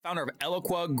founder of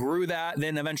Eloqua, grew that,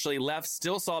 then eventually left,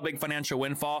 still saw a big financial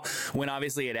windfall when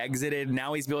obviously it exited.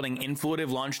 Now he's building Influitive,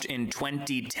 launched in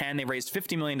 2010. They raised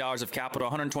 $50 million of capital,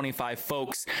 125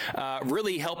 folks,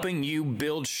 really helping you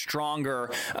build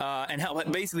stronger and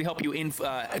basically help you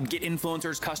get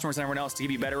influencers, customers, and everyone else to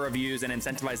give you better reviews and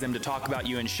incentivize them to talk about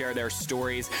you and share their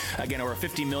stories. Again, over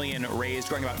 50 million raised,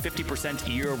 growing about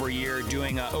 50% year over year,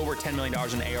 doing over $10 million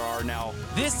in ARR now.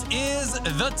 This is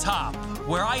The Top,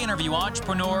 where I interview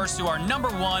entrepreneurs who are number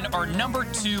one or number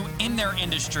two in their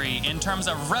industry in terms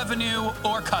of revenue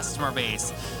or customer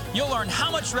base. You'll learn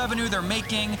how much revenue they're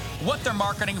making, what their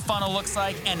marketing funnel looks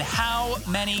like, and how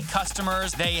many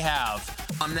customers they have.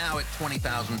 I'm now at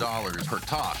 $20,000 per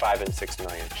top. 5 and 6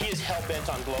 million. He is hell-bent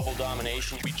on global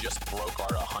domination. We just broke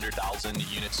our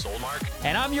 100,000 unit sold mark.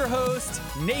 And I'm your host,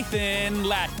 Nathan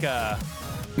Latka.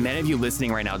 Many of you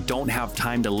listening right now don't have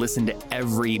time to listen to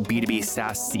every B2B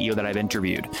SaaS CEO that I've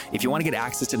interviewed. If you want to get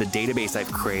access to the database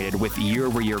I've created with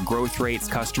year-over-year growth rates,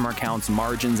 customer counts,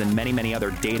 margins, and many, many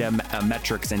other data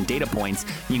metrics and data points,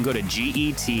 you can go to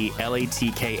getlatka.com.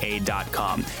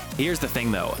 Here's the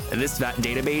thing though, this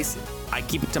database, I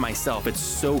keep it to myself. It's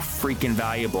so freaking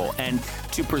valuable. And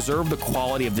to preserve the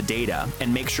quality of the data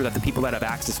and make sure that the people that have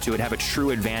access to it have a true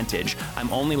advantage, I'm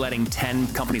only letting 10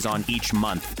 companies on each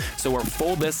month. So we're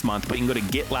full this month, but you can go to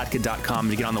getlatka.com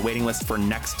to get on the waiting list for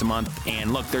next month.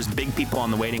 And look, there's big people on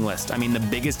the waiting list. I mean, the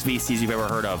biggest VCs you've ever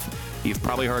heard of. You've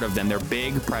probably heard of them. They're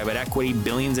big, private equity,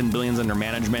 billions and billions under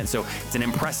management. So it's an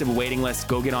impressive waiting list.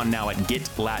 Go get on now at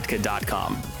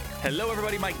getlatka.com. Hello,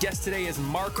 everybody. My guest today is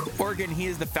Mark Organ. He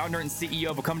is the founder and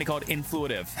CEO of a company called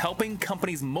Influitive, helping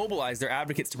companies mobilize their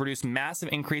advocates to produce massive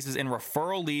increases in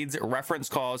referral leads, reference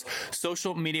calls,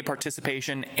 social media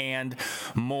participation, and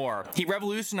more. He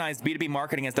revolutionized B2B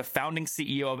marketing as the founding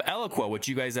CEO of Eloqua, which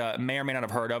you guys may or may not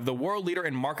have heard of, the world leader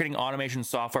in marketing automation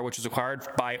software, which was acquired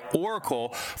by Oracle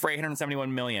for $871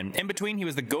 million. In between, he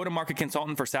was the go-to-market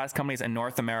consultant for SaaS companies in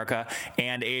North America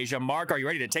and Asia. Mark, are you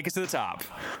ready to take us to the top?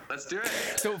 Let's do it.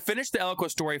 So finish the Eloqua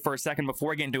story for a second before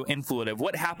we get into Influitive.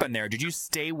 What happened there? Did you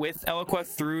stay with Eloqua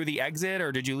through the exit,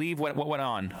 or did you leave? What went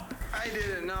on? I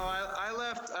didn't. No, I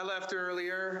left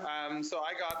earlier. So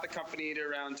I got the company to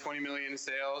around 20 million in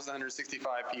sales,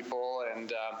 165 people,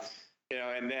 and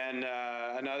and then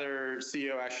another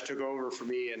CEO actually took over for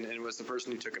me, and was the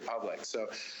person who took it public. So.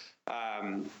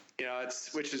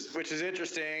 It's which is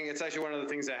interesting. It's actually one of the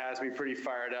things that has me pretty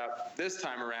fired up this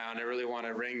time around. I really want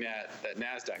to ring that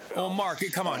NASDAQ bell. Well, Mark,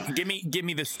 come on, give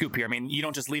me the scoop here. I mean, you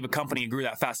don't just leave a company and grew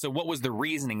that fast. So what was the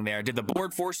reasoning there? Did the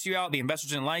board force you out? The investors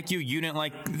didn't like you? You didn't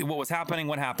like what was happening?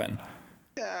 What happened?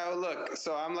 Yeah, look,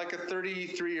 so I'm like a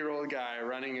 33-year-old guy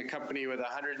running a company with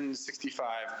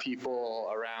 165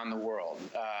 people around the world.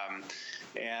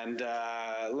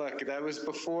 Look, that was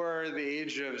before the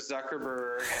age of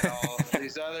Zuckerberg and all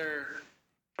these other,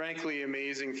 frankly,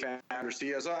 amazing founder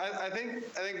CEOs. So I think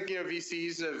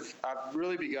VCs have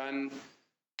really begun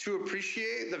to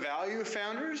appreciate the value of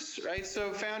founders, right?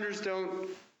 So founders don't,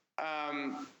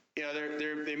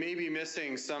 they may be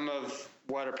missing some of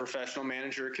what a professional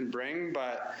manager can bring,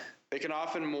 but they can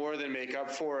often more than make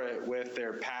up for it with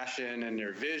their passion and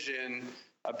their vision,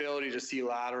 ability to see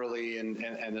laterally and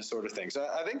this sort of thing. So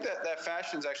I think that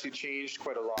fashion's actually changed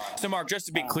quite a lot. So Mark, just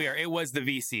to be clear, it was the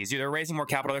VCs. They're raising more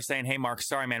capital. They're saying, hey, Mark,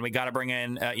 sorry, man, we got to bring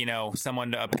in,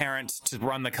 someone, a parent to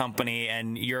run the company,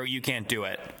 and you can't do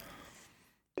it.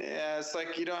 Yeah, it's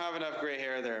like you don't have enough gray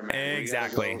hair there, man.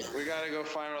 Exactly. We gotta go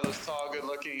find one of those tall,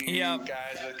 good-looking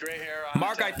guys with gray hair on.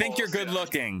 Mark, I think you're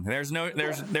good-looking. There's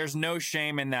no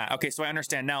shame in that. Okay, so I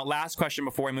understand. Now, last question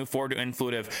before we move forward to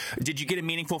Influitive. Did you get a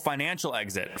meaningful financial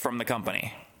exit from the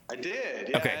company? I did.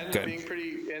 Yeah, okay, it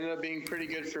ended up being pretty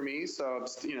good for me. So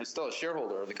I'm still a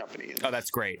shareholder of the company. Oh,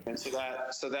 that's great. And so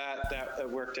that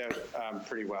worked out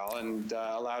pretty well, and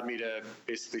allowed me to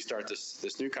basically start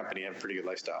this new company and have a pretty good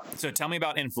lifestyle. So tell me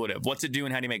about Influitive. What's it do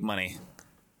and how do you make money?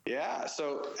 Yeah.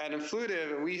 So at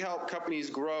Influitive, we help companies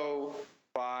grow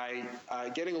by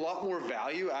getting a lot more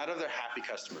value out of their happy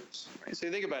customers. Right? So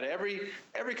you think about it.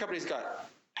 Every company's got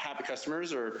happy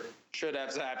customers, or should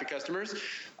have happy customers,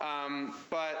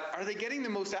 but are they getting the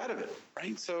most out of it,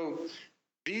 right? So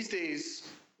these days,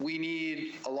 we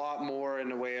need a lot more in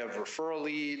the way of referral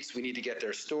leads. We need to get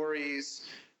their stories.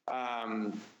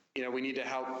 We need to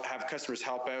have customers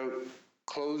help out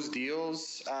close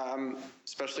deals,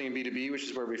 especially in B2B, which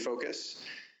is where we focus.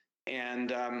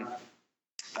 And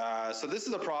so this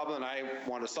is a problem that I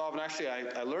want to solve. And actually,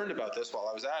 I learned about this while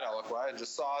I was at Eloqua. I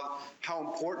just saw how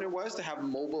important it was to have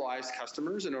mobilized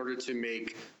customers in order to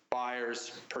make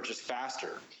buyers purchase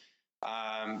faster.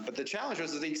 But the challenge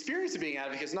was that the experience of being an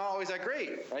advocate is not always that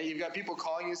great, right? You've got people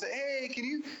calling you and say, "Hey, can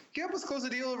you help us close a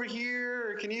deal over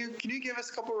here? Or can you give us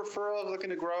a couple of referrals looking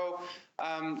to grow?"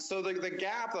 So the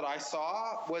gap that I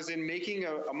saw was in making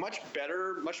a much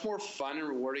better, much more fun and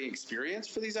rewarding experience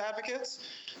for these advocates.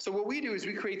 So what we do is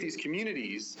we create these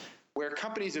communities where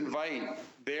companies invite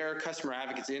their customer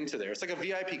advocates into there. It's like a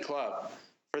VIP club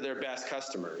for their best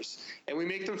customers, and we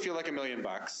make them feel like $1 million,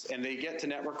 and they get to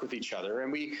network with each other,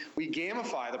 and we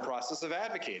gamify the process of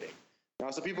advocating.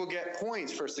 So people get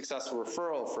points for a successful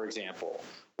referral, for example,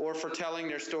 or for telling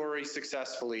their story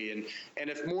successfully, and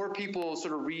if more people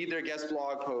sort of read their guest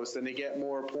blog posts, then they get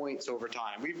more points over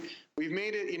time. We've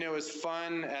made it, as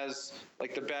fun as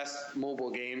like the best mobile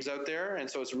games out there, and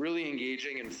so it's really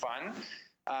engaging and fun.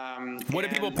 What do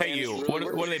people pay you?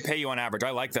 Really what do they pay you on average? I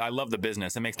like that. I love the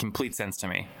business. It makes complete sense to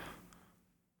me.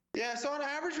 Yeah, so on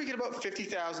average, we get about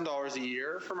 $50,000 a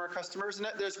year from our customers, and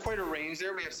there's quite a range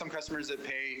there. We have some customers that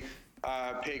pay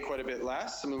quite a bit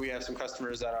less. I mean, we have some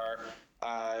customers that are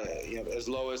as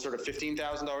low as sort of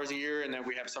 $15,000 a year, and then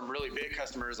we have some really big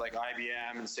customers like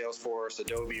IBM and Salesforce,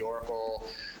 Adobe, Oracle.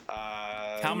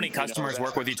 How many customers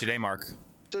work with you today, Mark?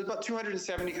 So about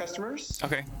 270 customers.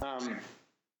 Okay.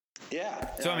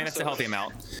 Yeah. So I mean, that's a healthy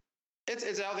amount.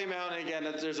 It's a healthy amount, and again,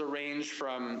 there's a range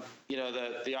from the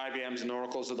IBMs and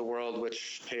Oracles of the world,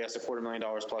 which pay us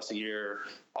 $250,000 plus a year,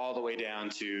 all the way down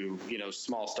to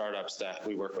small startups that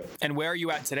we work with. And where are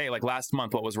you at today? Like last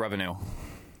month, what was revenue?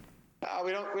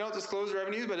 We don't disclose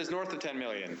revenues, but it's north of 10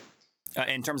 million.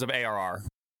 In terms of ARR.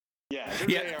 Yeah, in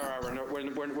terms of ARR,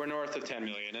 we're north of 10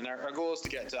 million, and our goal is to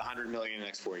get to 100 million in the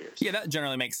next 4 years. Yeah, that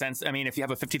generally makes sense. I mean, if you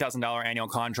have a $50,000 annual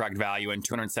contract value and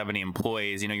 270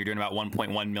 employees, you're doing about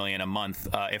 1.1 million a month.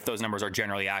 If those numbers are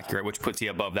generally accurate, which puts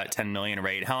you above that 10 million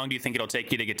rate, how long do you think it'll take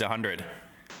you to get to 100?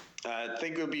 I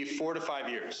think it would be 4 to 5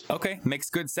 years. Okay, makes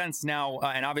good sense. Now,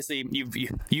 and obviously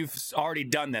you've already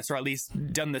done this, or at least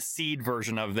done the seed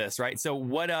version of this, right? So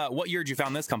what year did you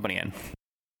found this company in?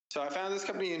 So I founded this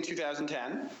company in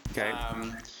 2010. Okay.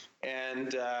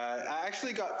 And I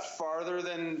actually got farther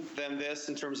than this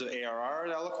in terms of ARR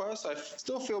at Eloqua. So I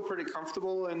still feel pretty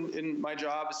comfortable in my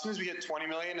job. As soon as we hit 20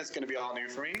 million, it's going to be all new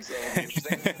for me. So it'll be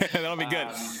interesting. That'll be good.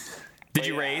 Did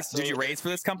you raise for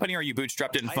this company, or you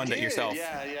bootstrapped it and funded it yourself?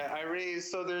 Yeah. I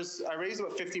raised about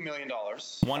 $50 million.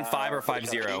 15 or 50?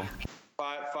 50.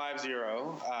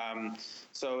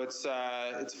 So it's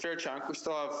a fair chunk. We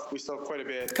still have quite a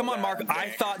bit. Come on, Mark. I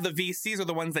thought the VCs are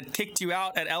the ones that kicked you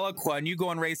out at Eloqua, and you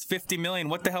go and raise $50 million.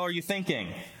 What the hell are you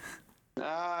thinking?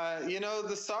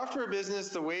 The software business,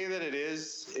 the way that it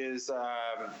is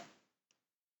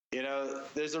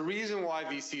there's a reason why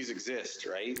VCs exist,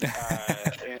 right?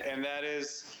 and that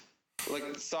is,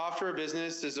 like, software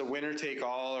business is a winner take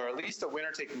all, or at least a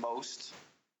winner take most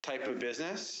type of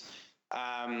business.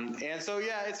 And so,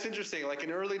 yeah, it's interesting. Like,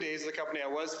 in early days of the company, I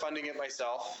was funding it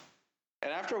myself.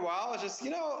 And after a while, I was just,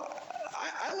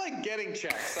 I like getting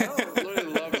checks. I don't really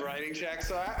love writing checks.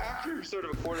 So after sort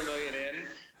of $250,000 in,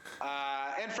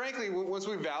 and frankly, once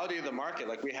we validated the market,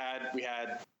 like we had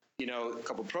a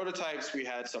couple prototypes, we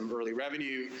had some early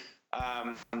revenue.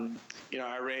 I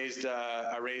raised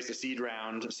a seed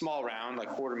round, a small round,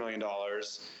 like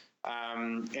 $250,000.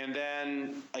 And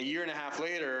then a year and a half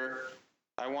later,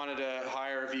 I wanted to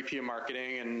hire a VP of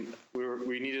marketing, and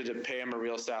we needed to pay him a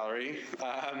real salary.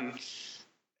 So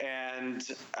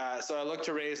I looked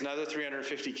to raise another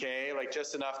 $350K, like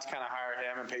just enough to kind of hire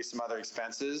him and pay some other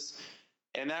expenses.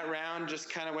 And that round just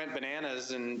kind of went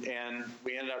bananas, and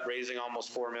we ended up raising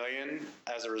almost $4 million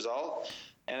as a result.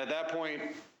 And at that point,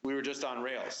 we were just on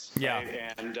rails. Yeah.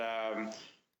 Right? And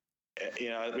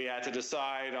we had to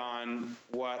decide on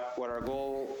what our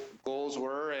goals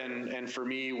were, and for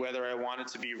me, whether I wanted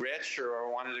to be rich or I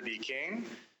wanted to be king.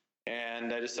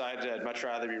 And I decided I'd much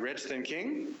rather be rich than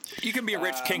king. You can be a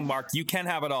rich king, Mark. You can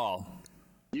have it all.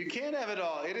 You can't have it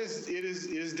all. It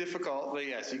is difficult, but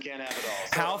yes, you can have it all.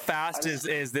 So how fast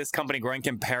is this company growing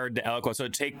compared to Eloqua? So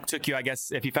it took you, I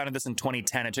guess, if you founded this in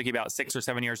 2010, it took you about 6 or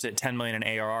 7 years to hit 10 million in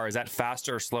ARR. Is that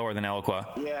faster or slower than Eloqua?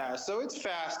 Yeah, so it's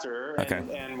faster, okay.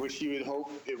 and which you would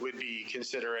hope it would be,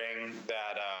 considering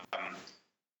that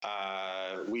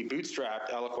we bootstrapped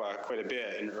Eloqua quite a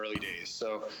bit in early days.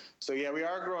 So yeah, we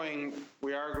are growing a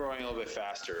little bit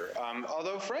faster.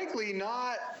 Although frankly,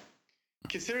 not.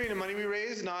 Considering the money we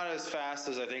raised, not as fast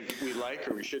as I think we'd like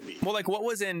or we should be. Well, like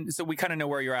so we kind of know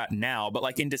where you're at now, but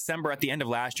like in December, at the end of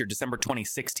last year, December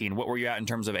 2016, what were you at in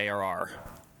terms of ARR?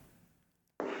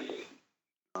 Oh, I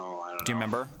don't know. Do you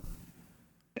remember?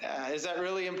 Is that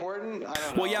really important? I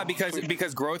don't know. Well, yeah,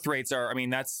 because growth rates are, I mean,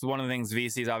 that's one of the things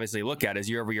VCs obviously look at is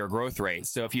year-over-year growth rate.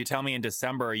 So if you tell me in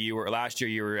December last year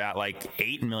you were at like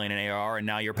 8 million in ARR and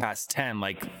now you're past 10,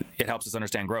 like it helps us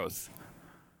understand growth.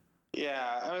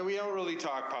 Yeah, I mean, we don't really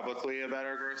talk publicly about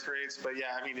our growth rates, but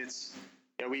yeah, I mean, it's,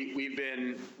 you know, we've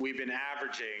been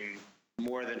averaging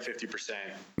more than 50%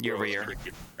 year over year.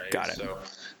 Right? Got it. So,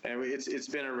 and it's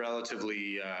been a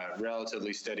relatively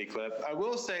steady clip. I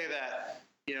will say that,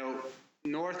 you know,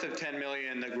 north of 10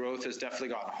 million, the growth has definitely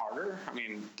gotten harder. I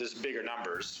mean, there's bigger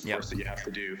numbers, of course, that you have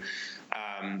to do.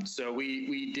 So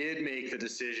we did make the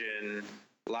decision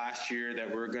last year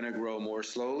that we're going to grow more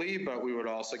slowly, but we would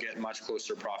also get much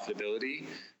closer profitability.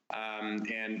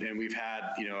 And we've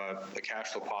had, you know, a cash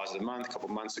flow positive month a couple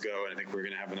months ago, and I think we're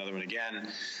going to have another one again.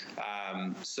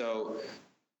 So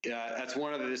that's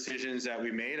one of the decisions that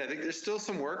we made. I think there's still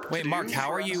some work. Wait, Mark,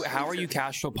 how are you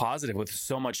cash flow positive with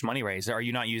so much money raised? Are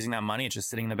you not using that money? It's just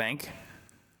sitting in the bank?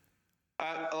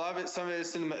 A lot of it, some of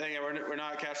it's in the, we're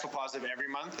not cash flow positive every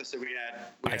month. So we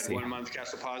had 1 month cash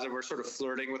flow positive. We're sort of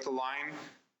flirting with the line.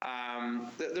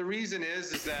 The reason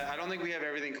is that I don't think we have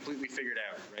everything completely figured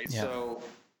out, right? Yeah. So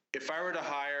if I were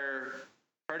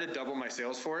to double my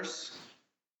sales force.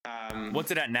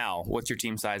 What's it at now? What's your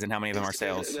team size and how many of them are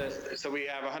sales? So we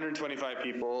have 125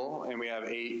 people and we have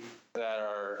 8 that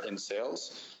are in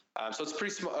sales. So it's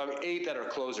pretty small, 8 that are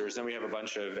closers. Then we have a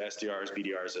bunch of SDRs,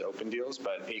 BDRs that open deals,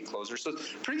 but 8 closers. So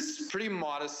it's pretty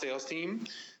modest sales team.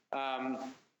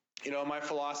 You know, my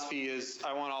philosophy is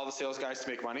I want all the sales guys to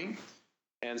make money.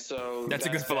 And so that's a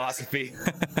good philosophy.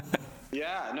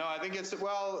 Yeah, no, I think it's,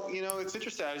 well, you know, it's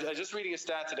interesting. I was just reading a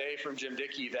stat today from Jim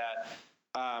Dickey that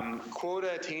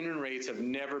quota attainment rates have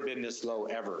never been this low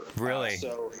ever. Really?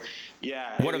 So,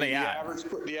 yeah. What are they at?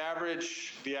 The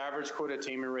average quota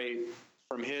attainment rate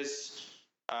from his,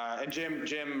 and Jim,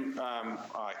 I'm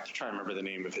trying to remember the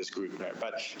name of his group there,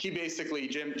 but he basically,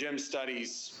 Jim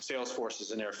studies sales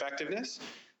forces and their effectiveness.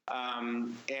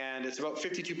 And it's about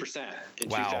 52% in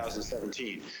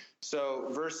 2017. So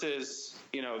versus,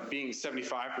 you know, being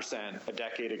 75% a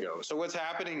decade ago. So what's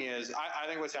happening is, I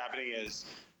think what's happening is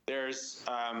there's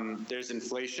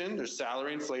inflation, there's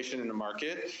salary inflation in the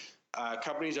market.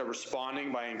 Companies are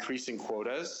responding by increasing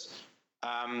quotas.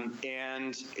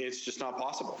 And it's just not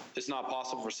possible. It's not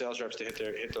possible for sales reps to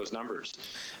hit those numbers.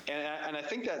 And I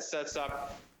think that sets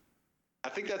up,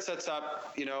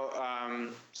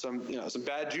 some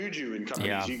bad juju in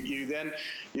companies. Yeah.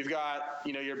 You've got,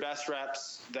 you know, your best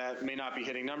reps that may not be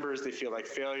hitting numbers. They feel like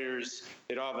failures.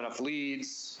 They don't have enough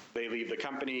leads. They leave the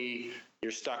company.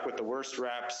 You're stuck with the worst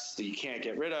reps that you can't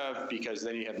get rid of because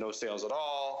then you have no sales at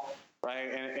all.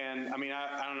 Right. And I mean,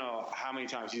 I don't know how many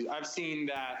times I've seen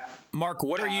that. Mark,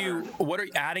 what are you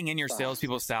adding in your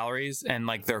salespeople's salaries and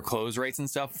like their close rates and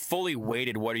stuff fully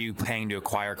weighted? What are you paying to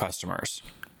acquire customers?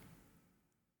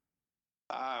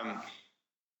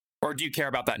 Or do you care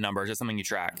about that number? Is that something you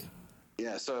track?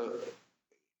 Yeah. So,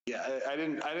 yeah, I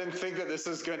didn't think that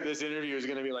this interview is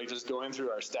going to be like just going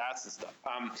through our stats and stuff.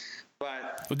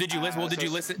 But well, did you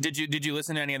listen? Did you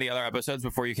listen to any of the other episodes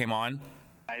before you came on?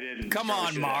 I didn't. Come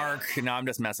on, Mark. No, I'm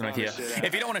just messing with you.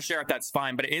 If you don't want to share it, that's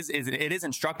fine. But it is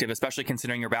instructive, especially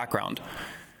considering your background.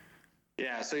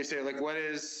 Yeah. So you say what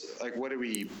do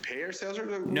we pay our sales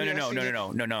reps?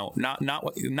 No.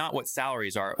 Not what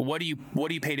salaries are. What do you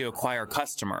pay to acquire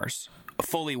customers?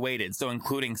 Fully weighted, so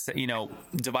including, you know,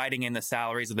 dividing in the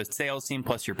salaries of the sales team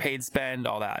plus your paid spend,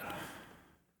 all that.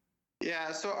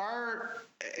 Yeah. So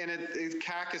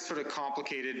CAC is sort of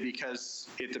complicated because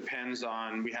it depends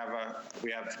on, we have a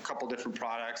couple different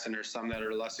products and there's some that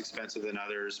are less expensive than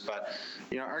others, but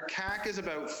you know, our CAC is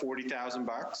about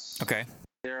 $40,000. Okay.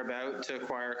 They're about to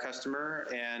acquire a customer,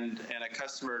 and a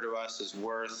customer to us is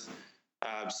worth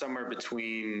somewhere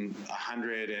between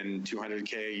 100 and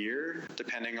 200K a year,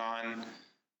 depending on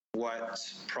what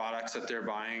products that they're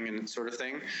buying and sort of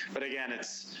thing. But again,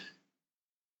 it's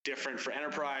different for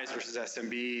enterprise versus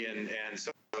SMB, and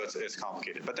so it's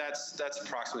complicated. But that's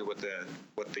approximately what the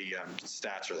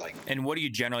stats are like. And what do you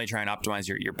generally try and optimize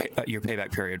your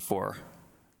payback period for?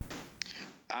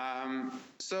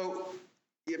 So.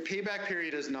 Yeah, payback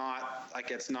period is not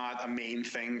it's not a main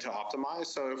thing to optimize.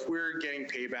 So if we're getting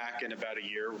payback in about a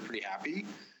year, we're pretty happy.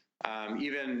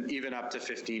 Even up to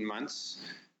 15 months.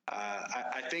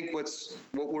 I think what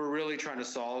we're really trying to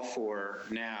solve for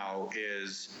now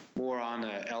is more on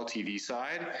the LTV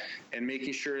side and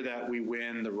making sure that we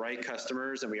win the right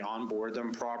customers and we onboard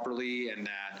them properly, and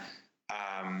that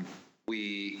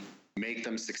we make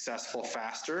them successful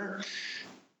faster.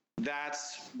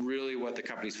 That's really what the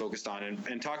company's focused on.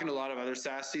 And talking to a lot of other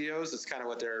SaaS CEOs, it's kind of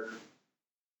what they're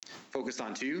focused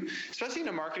on too, especially in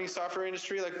the marketing software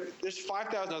industry. Like there's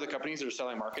 5,000 other companies that are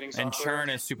selling marketing software. And churn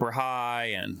is super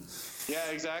high. And yeah,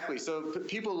 exactly. So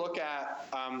people look at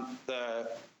the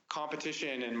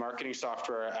competition in marketing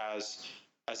software as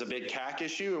a big CAC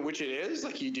issue, and which it is.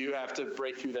 Like you do have to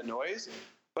break through the noise,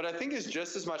 but I think it's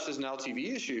just as much as an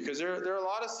LTV issue, because there are a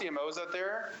lot of CMOs out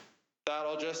there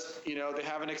that'll just, they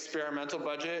have an experimental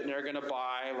budget and they're going to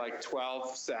buy like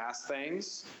 12 SaaS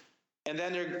things. And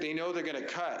then they know they're going to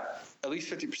cut at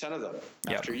least 50% of them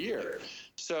after a year.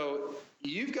 So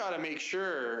you've got to make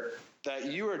sure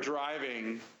that you are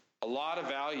driving a lot of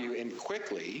value in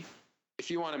quickly if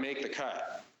you want to make the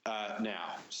cut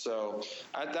now. So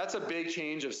that's a big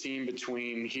change I've seen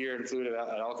between here and Fluitive at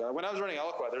Eloqua. When I was running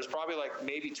Eloqua, there's probably like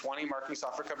maybe 20 marketing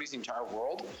software companies in the entire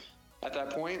world at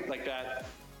that point, like that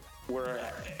were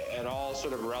at all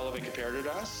sort of relevant compared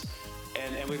to us.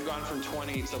 And we've gone from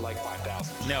 20 to like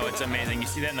 5,000. No, it's amazing. You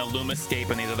see that in the Lumascape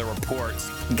and these other reports.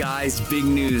 Guys, big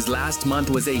news. Last month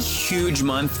was a huge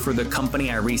month for the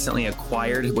company I recently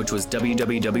acquired, which was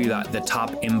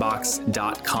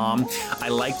www.thetopinbox.com. I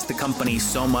liked the company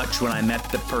so much when I met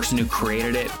the person who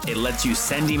created it. It lets you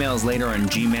send emails later on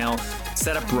Gmail,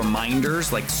 set up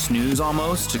reminders like snooze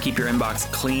almost to keep your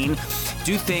inbox clean,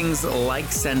 do things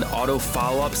like send auto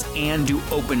follow-ups, and do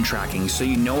open tracking so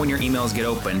you know when your emails get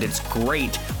opened. It's great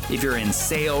if you're in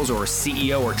sales or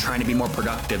CEO or trying to be more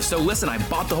productive. So listen, I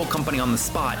bought the whole company on the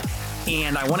spot,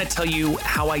 and I want to tell you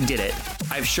how I did it.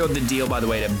 I've showed the deal, by the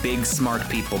way, to big, smart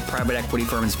people, private equity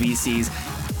firms, VCs,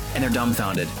 and they're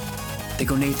dumbfounded. They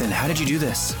go, Nathan, how did you do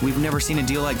this? We've never seen a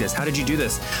deal like this. How did you do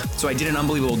this? So I did an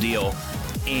unbelievable deal,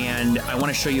 and I want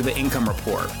to show you the income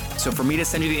report. So for me to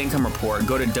send you the income report,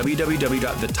 go to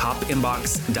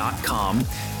www.thetopinbox.com,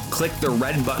 click the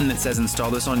red button that says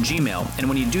install this on Gmail. And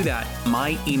when you do that,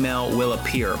 my email will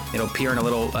appear. It'll appear in a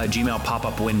little Gmail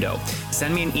pop-up window.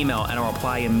 Send me an email and I'll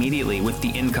reply immediately with the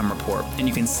income report. And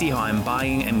you can see how I'm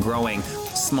buying and growing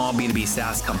small B2B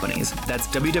SaaS companies. That's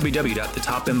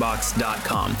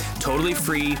www.thetopinbox.com. Totally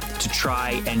free to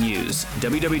try and use.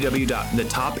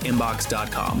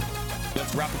 www.thetopinbox.com.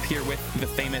 Let's wrap up here with the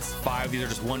famous 5. These are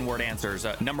just one-word answers.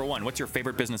 Number 1, what's your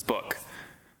favorite business book?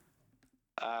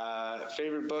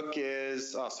 Favorite book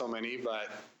is, so many, but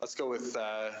let's go with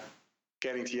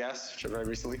Getting to Yes, which I read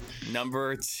recently.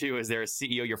 Number 2, is there a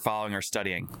CEO you're following or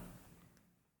studying?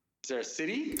 Is there a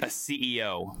city? A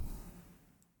CEO.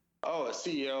 Oh, a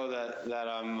CEO that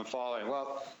I'm following.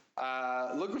 Well,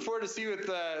 looking forward to see what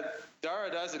Dara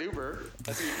does at Uber.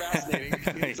 That's going to be fascinating.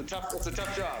 It's a tough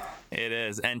job. It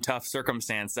is, and tough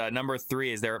circumstance. Number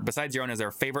 3, is there, besides your own, is there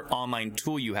a favorite online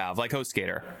tool you have, like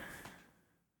HostGator?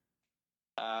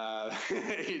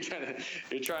 You're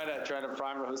trying to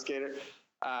prime HostGator.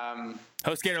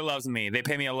 HostGator loves me. They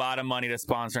pay me a lot of money to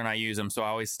sponsor, and I use them, so I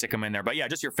always stick them in there. But yeah,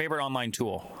 just your favorite online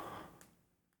tool.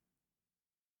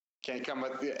 Can't come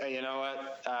with, you know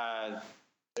what?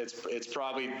 It's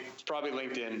probably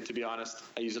LinkedIn, to be honest.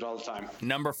 I use it all the time.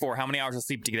 Number 4, how many hours of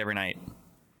sleep do you get every night?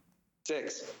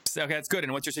 6. Okay, that's good.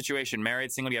 And what's your situation?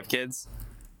 Married, single, do you have kids?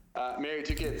 Married,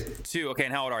 2 kids. 2, okay,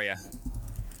 and how old are you?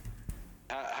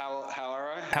 How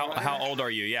are I? How old are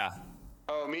you? Yeah.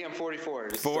 Oh, me, I'm 44.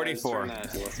 44.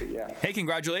 Yeah. Hey,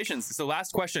 congratulations. So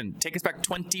last question. Take us back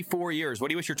 24 years. What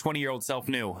do you wish your 20-year-old self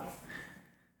knew?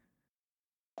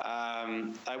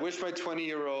 I wish my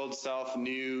 20-year-old self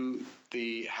knew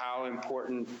how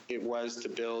important it was to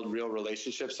build real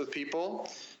relationships with people.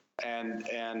 And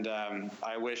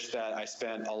I wish that I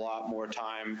spent a lot more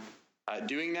time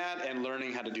doing that and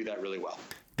learning how to do that really well.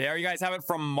 There you guys have it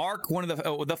from Mark, one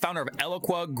of the founder of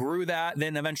Eloqua, grew that,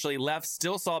 then eventually left,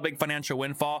 still saw a big financial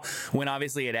windfall when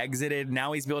obviously it exited.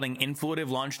 Now he's building Influitive,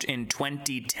 launched in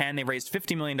 2010. They raised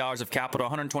 $50 million of capital,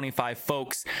 125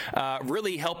 folks,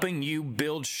 really helping you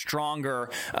build stronger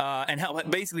and help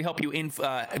you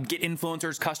get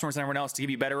influencers, customers, and everyone else to give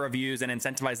you better reviews and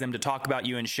incentivize them to talk about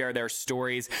you and share their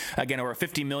stories. Again, over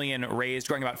 50 million raised,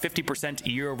 growing about 50%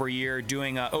 year over year,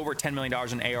 doing over $10 million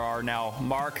in ARR now.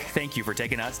 Mark, thank you for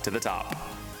taking us to the top.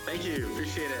 Thank you.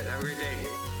 Appreciate it. Have a great day.